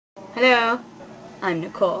Hello, I'm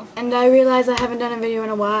Nicole. And I realized I haven't done a video in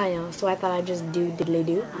a while, so I thought I'd just do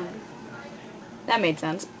diddly-do. That made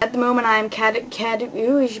sense. At the moment I'm what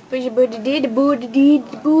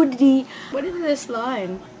is this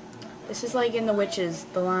line? This is like in The Witches,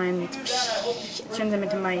 the line turns them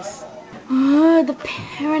into mice. Oh, the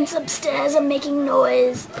parents upstairs are making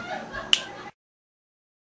noise.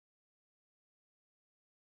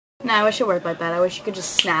 No, I wish it worked like that. I wish you could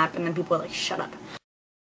just snap and then people would like, shut up.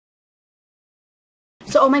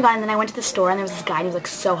 So, oh my god, and then I went to the store and there was this guy and he was like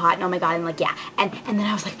so hot and oh my god, and like, yeah. And then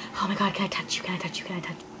I was like, oh my god, can I touch you? Can I touch you? Can I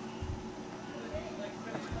touch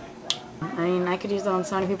you? I mean, I could use that on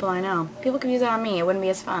so many people I know. People could use that on me. It wouldn't be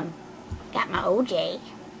as fun. Got my OJ.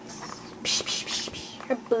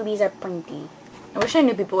 Her boobies are pointy. I wish I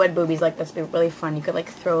knew people who had boobies like this. It'd be really fun. You could like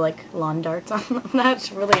throw like lawn darts on them.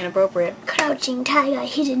 That's really inappropriate. Crouching tiger,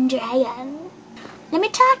 hidden dragon. Let me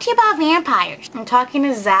talk to you about vampires. I'm talking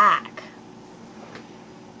to Zack.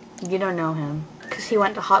 You don't know him. Because he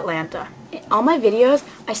went to Hotlanta. All my videos,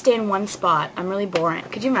 I stay in one spot. I'm really boring.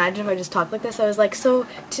 Could you imagine if I just talked like this? I was like, so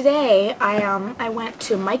today I went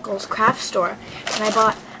to Michael's craft store and I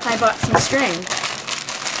bought some string.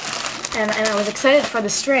 And I was excited for the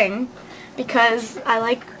string because I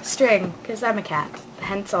like string, because I'm a cat.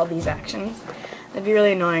 Hence all these actions. That'd be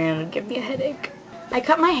really annoying and it would give me a headache. I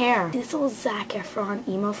cut my hair. This little Zac Efron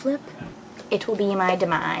emo flip. It will be my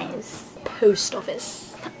demise. Post office.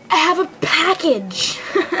 I have a package!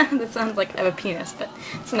 That sounds like I have a penis, but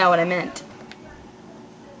that's not what I meant.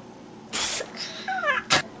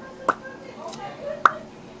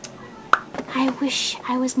 I wish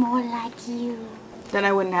I was more like you. Then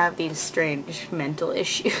I wouldn't have these strange mental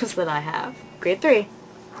issues that I have. Grade 3.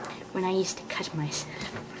 When I used to cut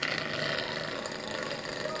myself.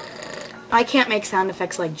 I can't make sound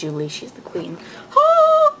effects like Julie, she's the queen.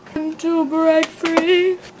 Oh, I'm to break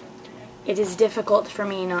free. It is difficult for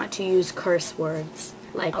me not to use curse words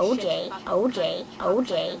like OJ, OJ,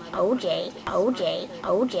 OJ, OJ, OJ,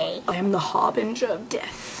 OJ. I am the harbinger of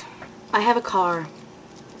death. I have a car.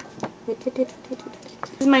 This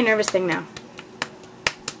is my nervous thing now.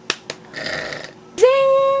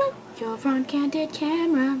 Zing! Your front-canted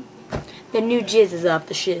camera. The new jizz is off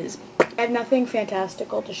the shiz. I have nothing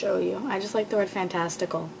fantastical to show you. I just like the word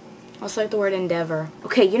fantastical. I also like the word endeavor.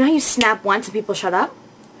 Okay, you know how you snap once and people shut up?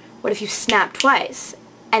 What if you snap twice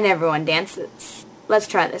and everyone dances? Let's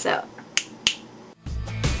try this out.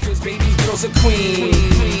 Cause baby girl's a queen,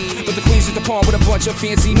 but the queen's at the pawn with a bunch of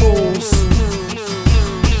fancy moves.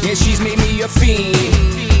 And she's made me a fiend.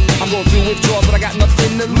 I'm going through withdrawals, but I got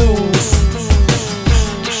nothing to lose.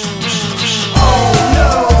 Oh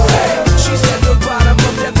no, she's at the bottom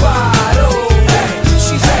of that bottle.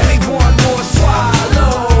 She's only one more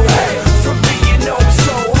swallow from being oh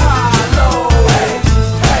so hollow.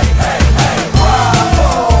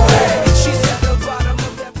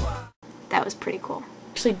 That was pretty cool.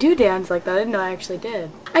 Actually do dance like that. I didn't know I actually did.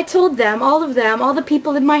 I told them, all the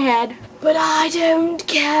people in my head, but I don't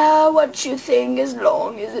care what you think as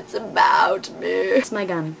long as it's about me. It's my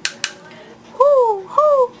gun. Whoo,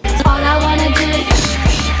 whoo. All I wanna do is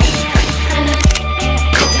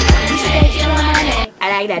I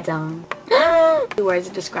like that song. The words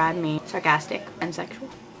that describe me. Sarcastic and sexual.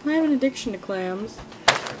 I have an addiction to clams.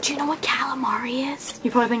 Do you know what calamari is?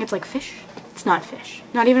 You probably think it's like fish. It's not fish.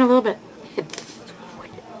 Not even a little bit. It's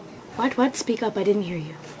squid. What? Speak up, I didn't hear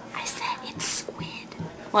you. I said it's squid.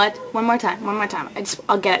 What? One more time.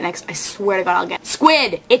 I'll get it next. I swear to God I'll get it.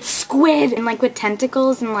 Squid! It's squid! And like with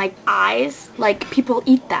tentacles and like eyes. Like people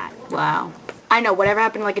eat that. Wow. I know, whatever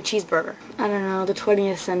happened to like a cheeseburger? I don't know, the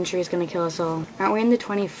 20th century is gonna kill us all. Aren't we in the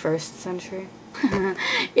 21st century?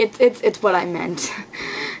 It's what I meant.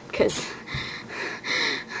 Cause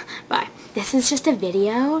bye. This is just a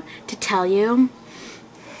video to tell you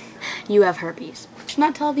you have herpes. I should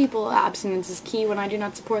not tell people abstinence is key when I do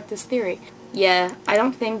not support this theory. Yeah, I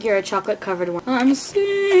don't think you're a chocolate-covered one. I'm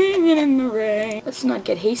singing in the rain. Let's not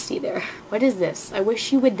get hasty there. What is this? I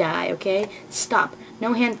wish you would die, okay? Stop.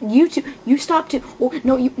 No hand. You two. You stop too. Oh,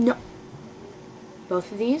 no, you. No.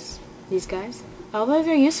 Both of these guys, although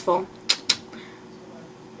they're useful,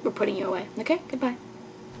 we're putting you away. Okay? Goodbye.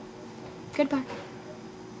 Goodbye.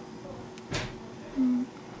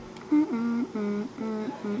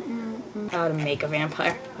 How to make a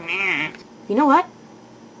vampire. You know what?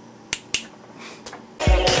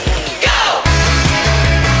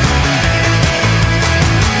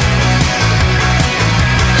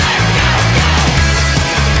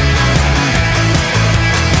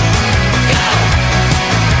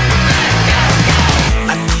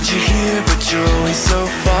 You're always so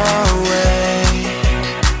far away.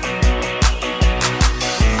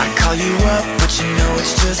 I call call you up, but you know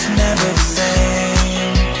it's just never the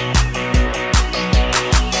same.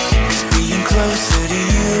 'Cause being closer to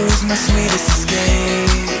you is my sweetest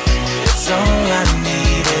escape. It's all I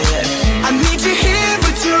needed. I need you here,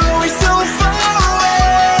 but you're always so far away.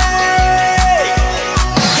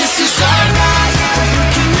 This is our night, the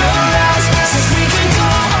look in your eyes says we can go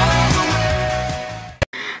all the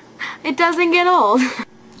way. It doesn't get old.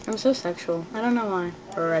 I'm so sexual. I don't know why.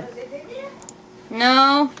 Alright.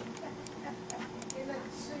 No.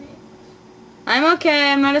 I'm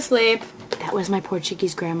okay. I'm not asleep. That was my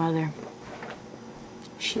Portuguese grandmother.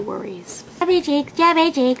 She worries.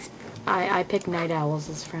 Jabby cheeks. I pick night owls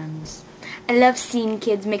as friends. I love seeing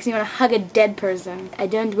kids. Makes me want to hug a dead person. I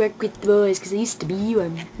don't work with boys because I used to be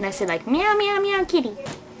one. And I say like, meow, meow, meow, kitty.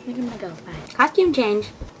 I'm gonna go. Bye. Costume change.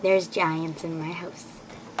 There's giants in my house.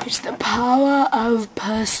 It's the power of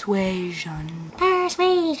persuasion.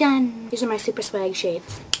 Persuasion. These are my super swag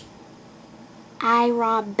shades. I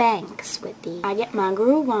rob banks with these. I get my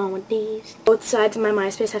groove on with these. Both sides of my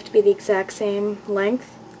MySpace have to be the exact same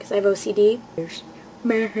length because I have OCD.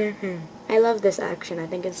 I love this action. I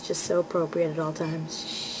think it's just so appropriate at all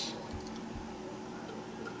times.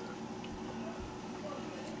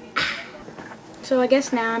 So I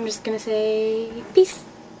guess now I'm just gonna say peace.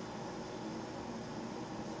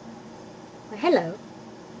 Hello.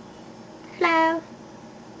 Hello.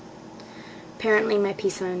 Apparently my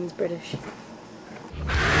peace sign is British.